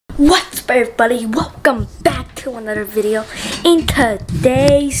What's up, everybody? Welcome back to another video. In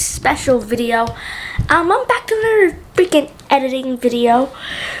today's special video, I'm back to another freaking editing video.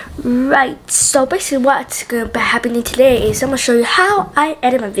 Right, so basically what's gonna be happening today is I'm gonna show you how I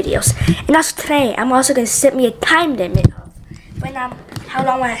edit my videos. And also today, I'm also gonna set me a time limit of how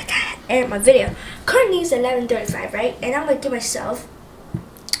long I edit my video. Currently it's 11:35, right? And I'm gonna give myself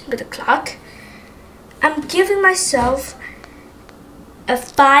with the clock. I'm giving myself a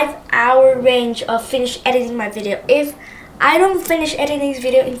 5-hour range of finish editing my video. If I don't finish editing this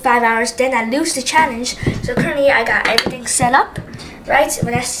video in 5 hours, then I lose the challenge. So currently I got everything set up, right? So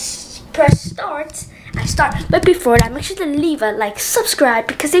when I press start, I start. But before that, make sure to leave a like, subscribe,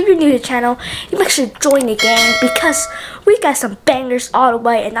 because if you're new to the channel, you make sure to join the gang because we got some bangers all the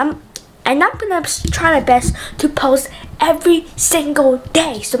way, and I'm gonna try my best to post every single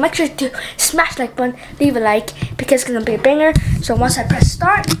day. So make sure to smash the like button, leave a like, because it's gonna be a banger. So once I press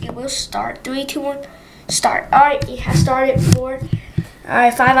start, it will start. 3, 2, 1, start. Alright, it has started for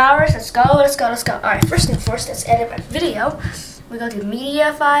 5 hours. Let's go. Alright, first thing first, let's edit my video. We go to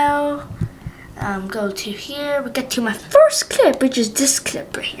media file, go to here, we get to my first clip, which is this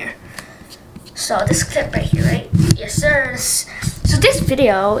clip right here. So this clip right here, right? Yes sir. So this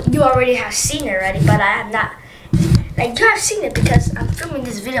video, you already have seen it already, but I have not. Like, you have seen it because I'm filming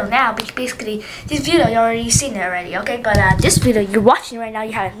this video now. Basically, this video, you already seen it already, okay? But this video you're watching right now,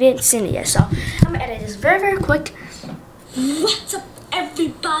 you haven't seen it yet. So I'm gonna edit this very, very quick. What's up,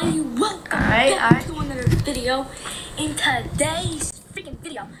 everybody? Welcome back to another video. In today's freaking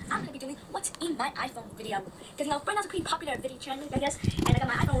video, I'm gonna be doing what's in my iPhone video. Because right now it's a pretty popular video channel, I guess. And I got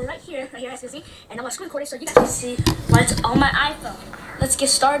my iPhone right here, as you can see. And I'm gonna screen record it so you guys can see what's on my iPhone. Let's get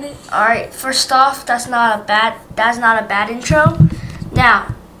started. Alright, first off, that's not a bad intro.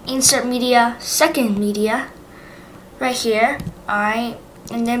 Now, insert media, second media, right here. Alright,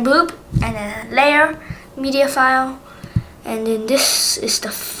 and then boop, and then layer, media file, and then this is the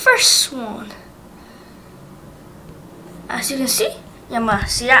first one. As you can see,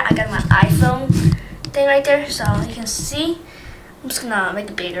 see that? I got my iPhone thing right there, so you can see. I'm just gonna make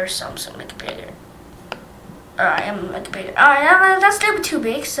it bigger, so I'm just gonna make it bigger. Alright, I'm gonna make it bigger. Alright, that's a little bit too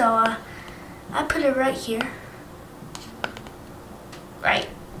big, so I put it right here. Right,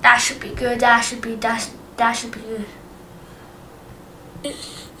 that should be good. That should be good.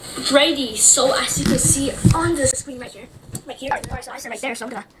 Ready. So as you can see on the screen right here. Alright, so I said right there, so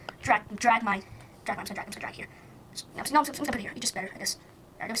I'm gonna drag mine. I'm gonna drag here. No, I'm just gonna put it here. You just better, I guess.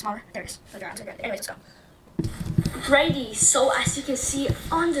 Alright, a little smaller. There it is. Anyways, let's go. Ready. So as you can see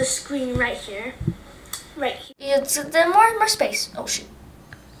on the screen right here. Right here. It's more space. Oh shoot.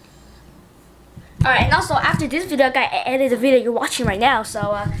 Alright, and also after this video, I got edit the video you're watching right now.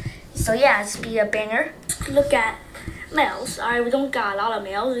 So yeah, it's be a banger. Look at mails. Alright, we don't got a lot of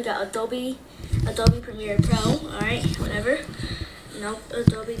mails. We got Adobe Premiere Pro. Alright, whatever.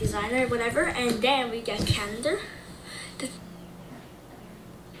 Adobe Designer, whatever. And then we got calendar.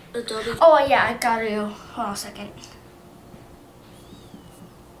 Adobe. Oh yeah, I got you. Hold on a second.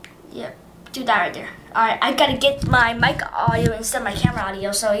 Yep, do that right there. Alright, I gotta get my mic audio instead of my camera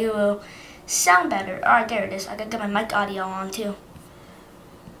audio so it will sound better. Alright, there it is. I gotta get my mic audio on too.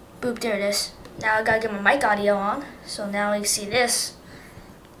 Boop, there it is. Now I gotta get my mic audio on. So now we can see this.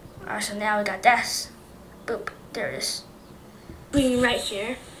 Alright, so now we got this. Boop, there it is. Right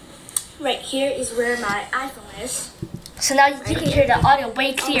here. Right here is where my iPhone is. So now you can hear the audio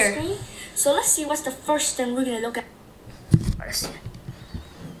way clear. So let's see what's the first thing we're gonna look at. Let's see.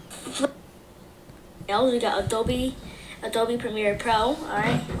 We got Adobe Premiere Pro.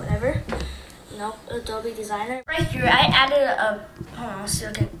 Alright, whatever. Adobe Designer. Right here, I added a. Hold on, let's see.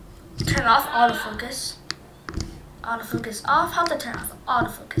 Okay, turn off autofocus. Autofocus off. How to turn off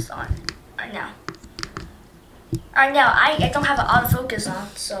autofocus on? Right now. Alright, now I don't have an autofocus on,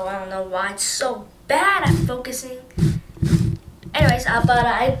 so I don't know why it's so bad at focusing. Anyways, but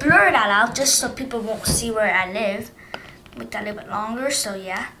I blur that out just so people won't see where I live. Make that a little bit longer, so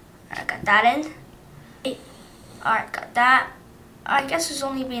yeah. I got that in. Alright, got that. I guess it's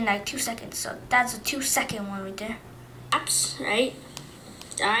only been like 2 seconds, so that's a 2-second one right there. Apps, right?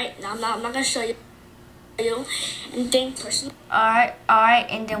 Alright, now I'm not gonna show you. And then personal. Alright,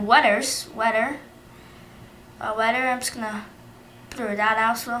 and then weather. I'm just gonna blur that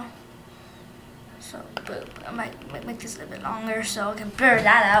out as well. So I might make this a little bit longer so I can blur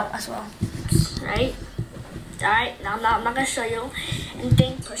that out as well. Right? Alright, now I'm not gonna show you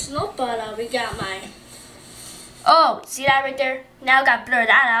anything personal, but we got my. Oh, see that right there? Now I gotta blur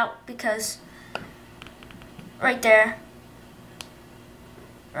that out because right there.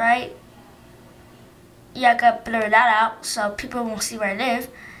 Right? Yeah, I gotta blur that out so people won't see where I live.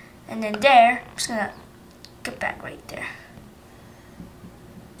 And then there, I'm just gonna get back right there.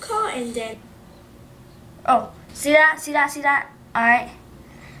 And then, oh, see that? See that? See that? Alright.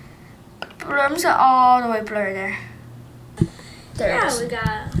 I'm just gonna all the way blur there. There it is. We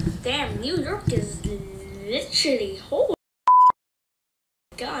got, damn, New York is literally, holy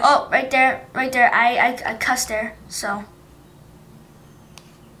gosh. Oh, right there, I cussed there, so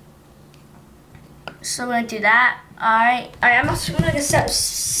we're gonna do that. Alright, I'm also gonna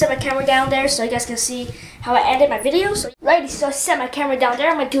set my camera down there so you guys can see how I edit my videos. So, righty, so I set my camera down there.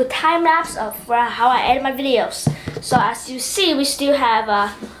 I'm gonna do a time lapse of how I edit my videos. So as you see, we still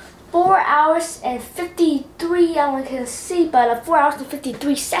have 4 hours and 53. I don't know if you can see, but 4 hours and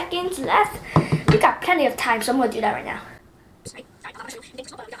 53 seconds left. We got plenty of time, so I'm gonna do that right now.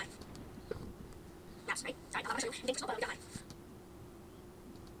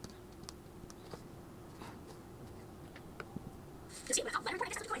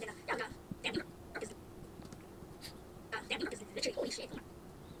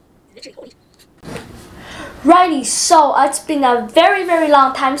 Righty, so it's been a very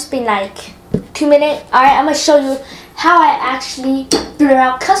long time. It's been like 2 minutes. Alright, I'm gonna show you how I actually blur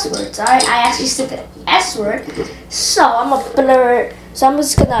out cuss words. Alright, I actually said the S word, so I'm gonna blur it. So I'm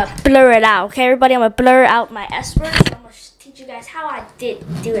just gonna blur it out. Okay, everybody, I'm gonna blur out my S word. So I'm gonna teach you guys how I did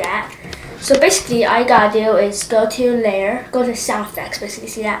do that. So basically, all you gotta do is go to layer, go to sound effects. Basically,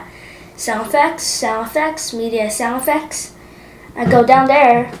 see that? Sound effects, media sound effects. I go down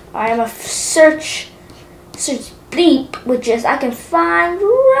there. I'm gonna search bleep, which is I can find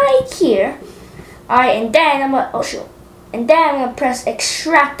right here. Alright, and then I'm gonna press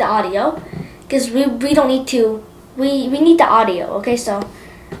extract the audio because we don't need to. We need the audio. Okay, so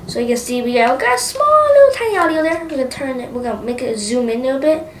you can see we got a small little tiny audio there. We're gonna turn it. We're gonna make it zoom in a little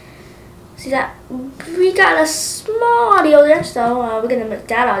bit. See that? We got a small audio there, so we're gonna make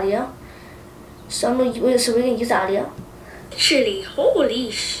that audio. So we're gonna use the audio. Actually,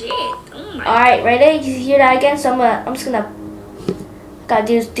 holy shit! Oh my. All right, ready? You hear that again? So I'm just gonna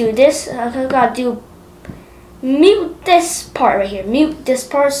do this. I'm gonna do mute this part right here. Mute this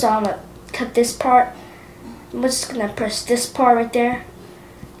part. So I'm gonna cut this part. I'm just gonna press this part right there.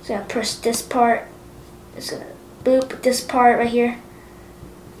 Just gonna press this part. Just gonna boop this part right here.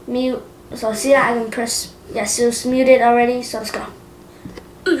 Mute. So see that I can press. Yes, it's muted already. So let's go.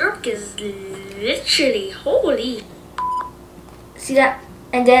 New York is literally holy. See that?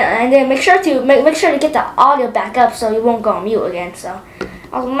 And then make sure to get the audio back up so you won't go on mute again. So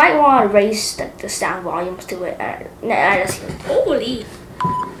I might want to raise the sound volumes to it. Holy!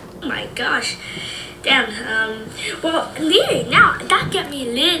 Oh my gosh! Damn. Well, now that got me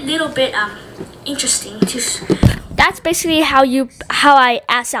a little bit interesting too. That's basically how I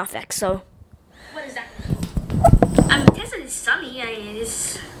add sound effects. So what is that? Texas is sunny. I mean,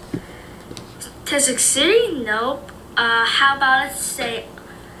 it's Texas City. Nope. How about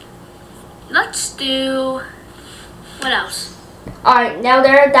let's do, what else? Alright, now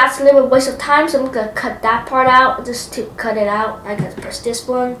that's a little bit waste of time, so I'm gonna cut that part out. Just to cut it out, I can press this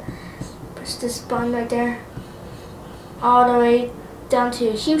button right there, all the way down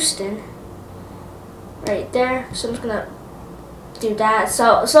to Houston, right there. So I'm just gonna do that.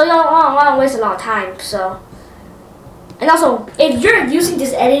 So you don't want to waste a lot of time. So, and also, if you're using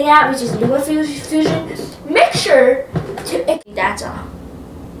this editing app, which is LumaFusion, make sure to that's all.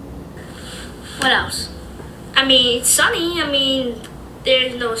 What else? I mean, it's sunny. I mean,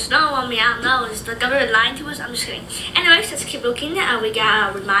 there's no snow. I mean, I don't know. Is the government lying to us? I'm just kidding. Anyways, let's keep looking. We got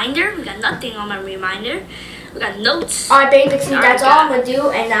a reminder. We got nothing on my reminder. We got notes. Alright, basically that's all I'm gonna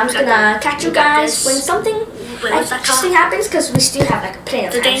do, and I'm just gonna catch you guys when something interesting happens, because we still have like plenty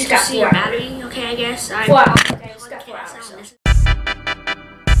of time. The thing to see your battery, okay, I guess. Alright. 4 hours. Okay, it's got 4 hours.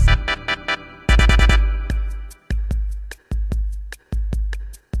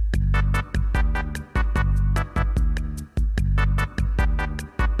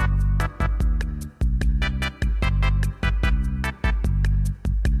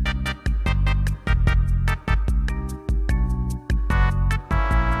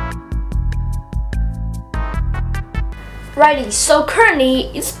 Righty, so currently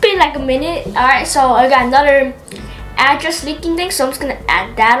it's been like a minute. Alright, so I got another address leaking thing, so I'm just gonna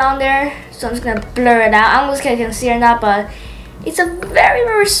add that on there. So I'm just gonna blur it out. I don't know if you can see it or not, but it's a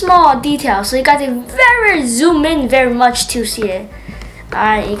very small detail, so you got to very zoom in very much to see it.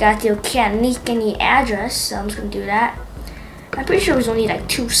 Alright, you got to can't leak any address, so I'm just gonna do that. I'm pretty sure it was only like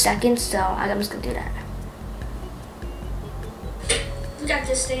 2 seconds, so I'm just gonna do that. We got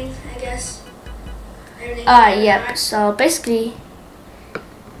this thing, I guess. Yep, so basically,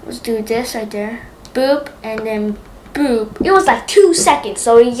 let's do this right there. Boop, and then boop. It was like 2 seconds,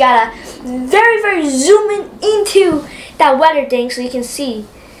 so you gotta very zoom in into that weather thing so you can see.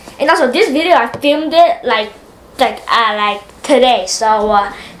 And also this video I filmed it like today, so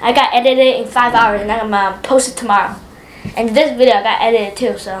I got edited in 5 hours and I'm gonna post it tomorrow. And this video I got edited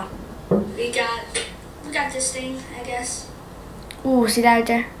too, so we got this thing, I guess. Ooh, see that right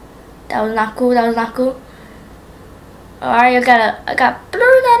there? That was not cool. That was not cool. Alright, I got blur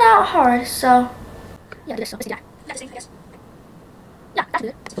that out hard, so yeah, do this. So let's see that. Got this thing, I guess. Yeah, that's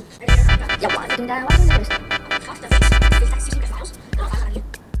good. Yeah, why doing that?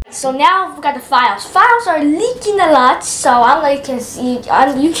 So now we got the files. Files are leaking a lot, so I don't know if you can see.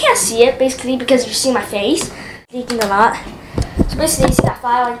 You can't see it basically because you see my face leaking a lot. So basically, you see that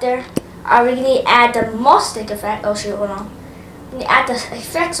file right there. I really need to add the Mostic effect. Oh shoot, hold on. I need to add the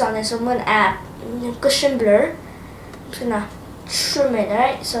effects on it. So I'm gonna add cushion blur. I'm just gonna trim it,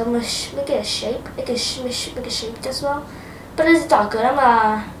 right? So I'm gonna make it a shape. Make a shape as well. But it's not good. I'm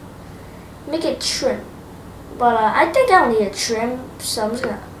gonna make it trim. But I think I don't need a trim, so I'm just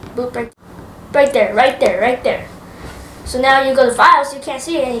gonna boop right there. So now you go to files, you can't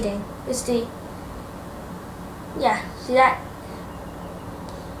see anything. It's the, yeah, see that?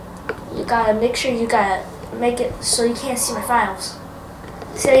 You gotta make sure you gotta make it so you can't see my files.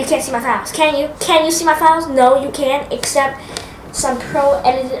 So you can't see my files. Can you? Can you see my files? No, you can't, except some pro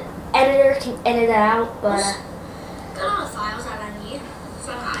editor can edit it out, but got all the files that I need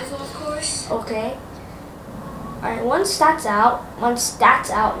from iPhone, of course. Okay. Alright, once that's out, I'm just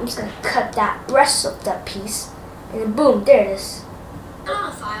gonna cut that rest of that piece, and then boom, there it is. Got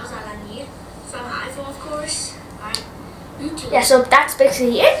all the files that I need from iPhone, of course. Alright. Yeah, so that's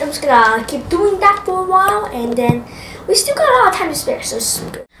basically it. I'm just gonna keep doing that for a while, and then we still got a lot of time to spare, so it's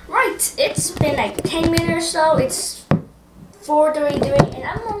good. Right, it's been like 10 minutes or so. It's 4:33,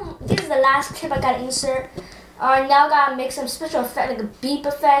 and this is the last clip I gotta insert. Alright, now I gotta make some special effect, like a beep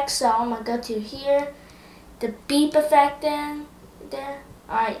effect, so I'm gonna go to here. The beep effect then there.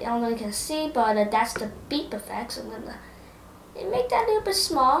 Alright, I don't know if you can see, but that's the beep effect. So I'm gonna make that a little bit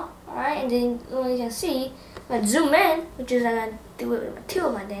small. Alright, and then you can see, I'm gonna zoom in, which is I'm gonna do it with my two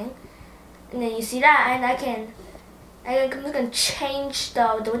of my thing. And then you see that, and I'm just gonna change the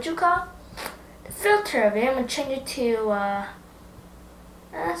what you call the filter of it. I'm gonna change it to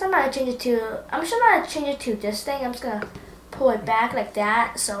I'm just gonna change it to this thing. I'm just gonna pull it back like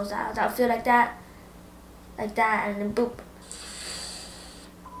that, so that'll feel like that. Like that, and then boop.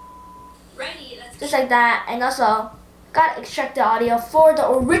 Ready, just like that, and also gotta extract the audio for the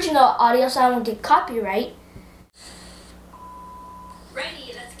original audio so I won't get copyright.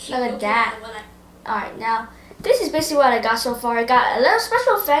 Ready, let's keep look at that. Alright, now this is basically what I got so far. I got a little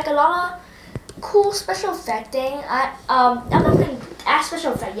special effect, a lot of cool special effect thing. I'm not gonna add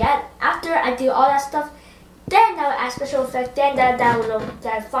special effect yet. After I do all that stuff, then I'll add special effect. Then that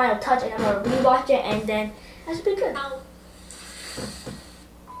final touch, and I'm gonna rewatch it, and then that's pretty good.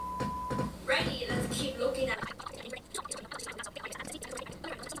 Ready, let's keep looking at it.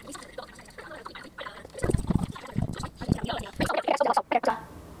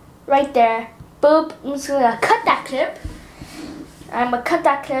 Right there. Boop. I'm just gonna cut that clip. I'm gonna cut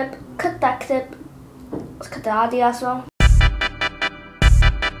that clip. Let's cut the audio as well.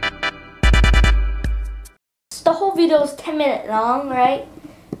 The whole video is 10 minutes long, right?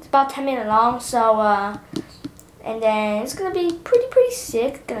 It's about 10 minutes long, so and then it's gonna be pretty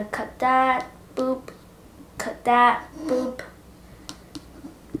sick. Gonna cut that, boop, cut that, boop,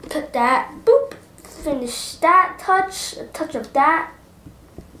 cut that, boop. Finish that touch, a touch of that.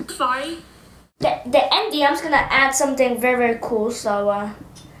 Sorry. The ending, I'm just gonna add something very cool. So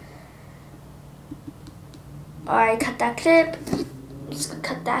alright, cut that clip. Just gonna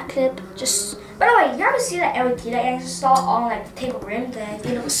cut that clip. Just by the way, you ever see that LED that I installed on like the table rim?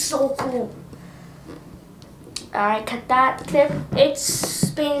 It was so cool. Alright, cut that clip. It's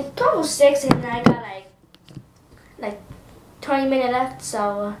been 12:06 and I got like 20 minutes left,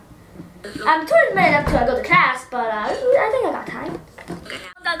 so I'm 20 minutes left till I go to class, but I think I got time.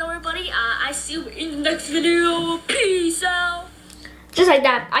 Don't worry, buddy. I see you in the next video. Peace out. Just like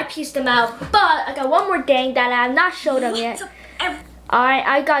that, I pieced them out. But I got one more thing that I have not showed them yet. Alright,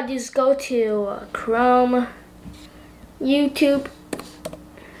 I got this. Go to Chrome, YouTube.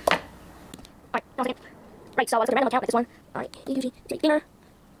 Right, so I was a random account like this one. Alright, YouTube, gamer.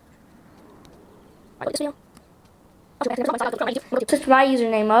 Alright, this video. Switch my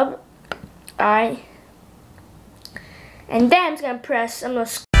username up. Alright. And then I'm just gonna press, now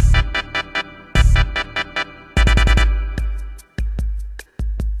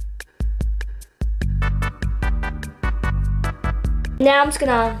I'm just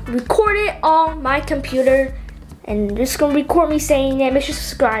gonna record it on my computer And just gonna record me saying that. Make sure to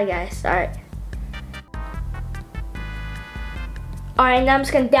subscribe, guys. Alright. Alright, now I'm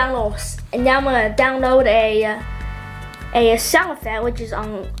just gonna download, and now I'm gonna download a sound effect, which is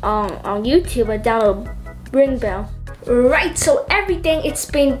on YouTube. I download Ring Bell. Right, so everything, it's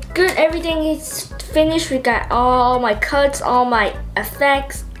been good. Everything is finished. We got all my cuts, all my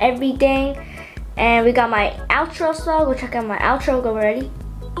effects, everything. And we got my outro song. Go check out my outro. Go ready.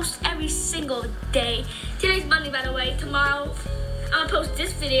 Post every single day. Today's Monday, by the way. Tomorrow, I'm gonna post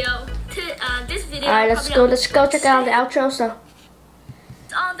this video. Alright, let's go check out the outro. So,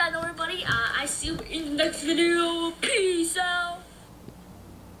 on that note, everybody, I see you in the next video. Peace out.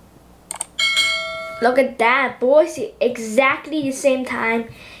 Look at that, boys. Exactly the same time.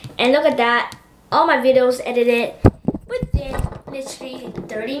 And look at that. All my videos edited within literally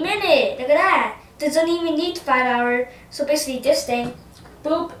 30 minutes. Look at that. Doesn't even need 5 hours. So basically this thing,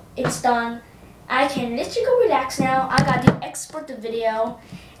 boop, it's done. I can literally go relax now. I got to export the video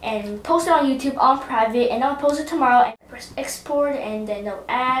and post it on YouTube on private, and I'll post it tomorrow. And press export, and then no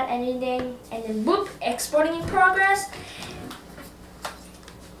add anything, and then boop, exporting in progress.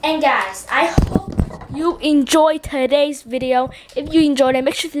 And guys, I hope you enjoyed today's video. If you enjoyed it,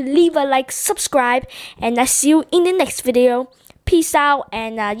 make sure to leave a like, subscribe, and I'll see you in the next video. Peace out,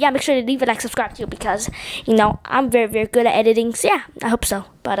 and yeah, make sure to leave a like, subscribe too, because you know I'm very, very good at editing. So yeah, I hope so.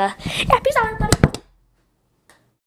 But yeah, peace out, everybody.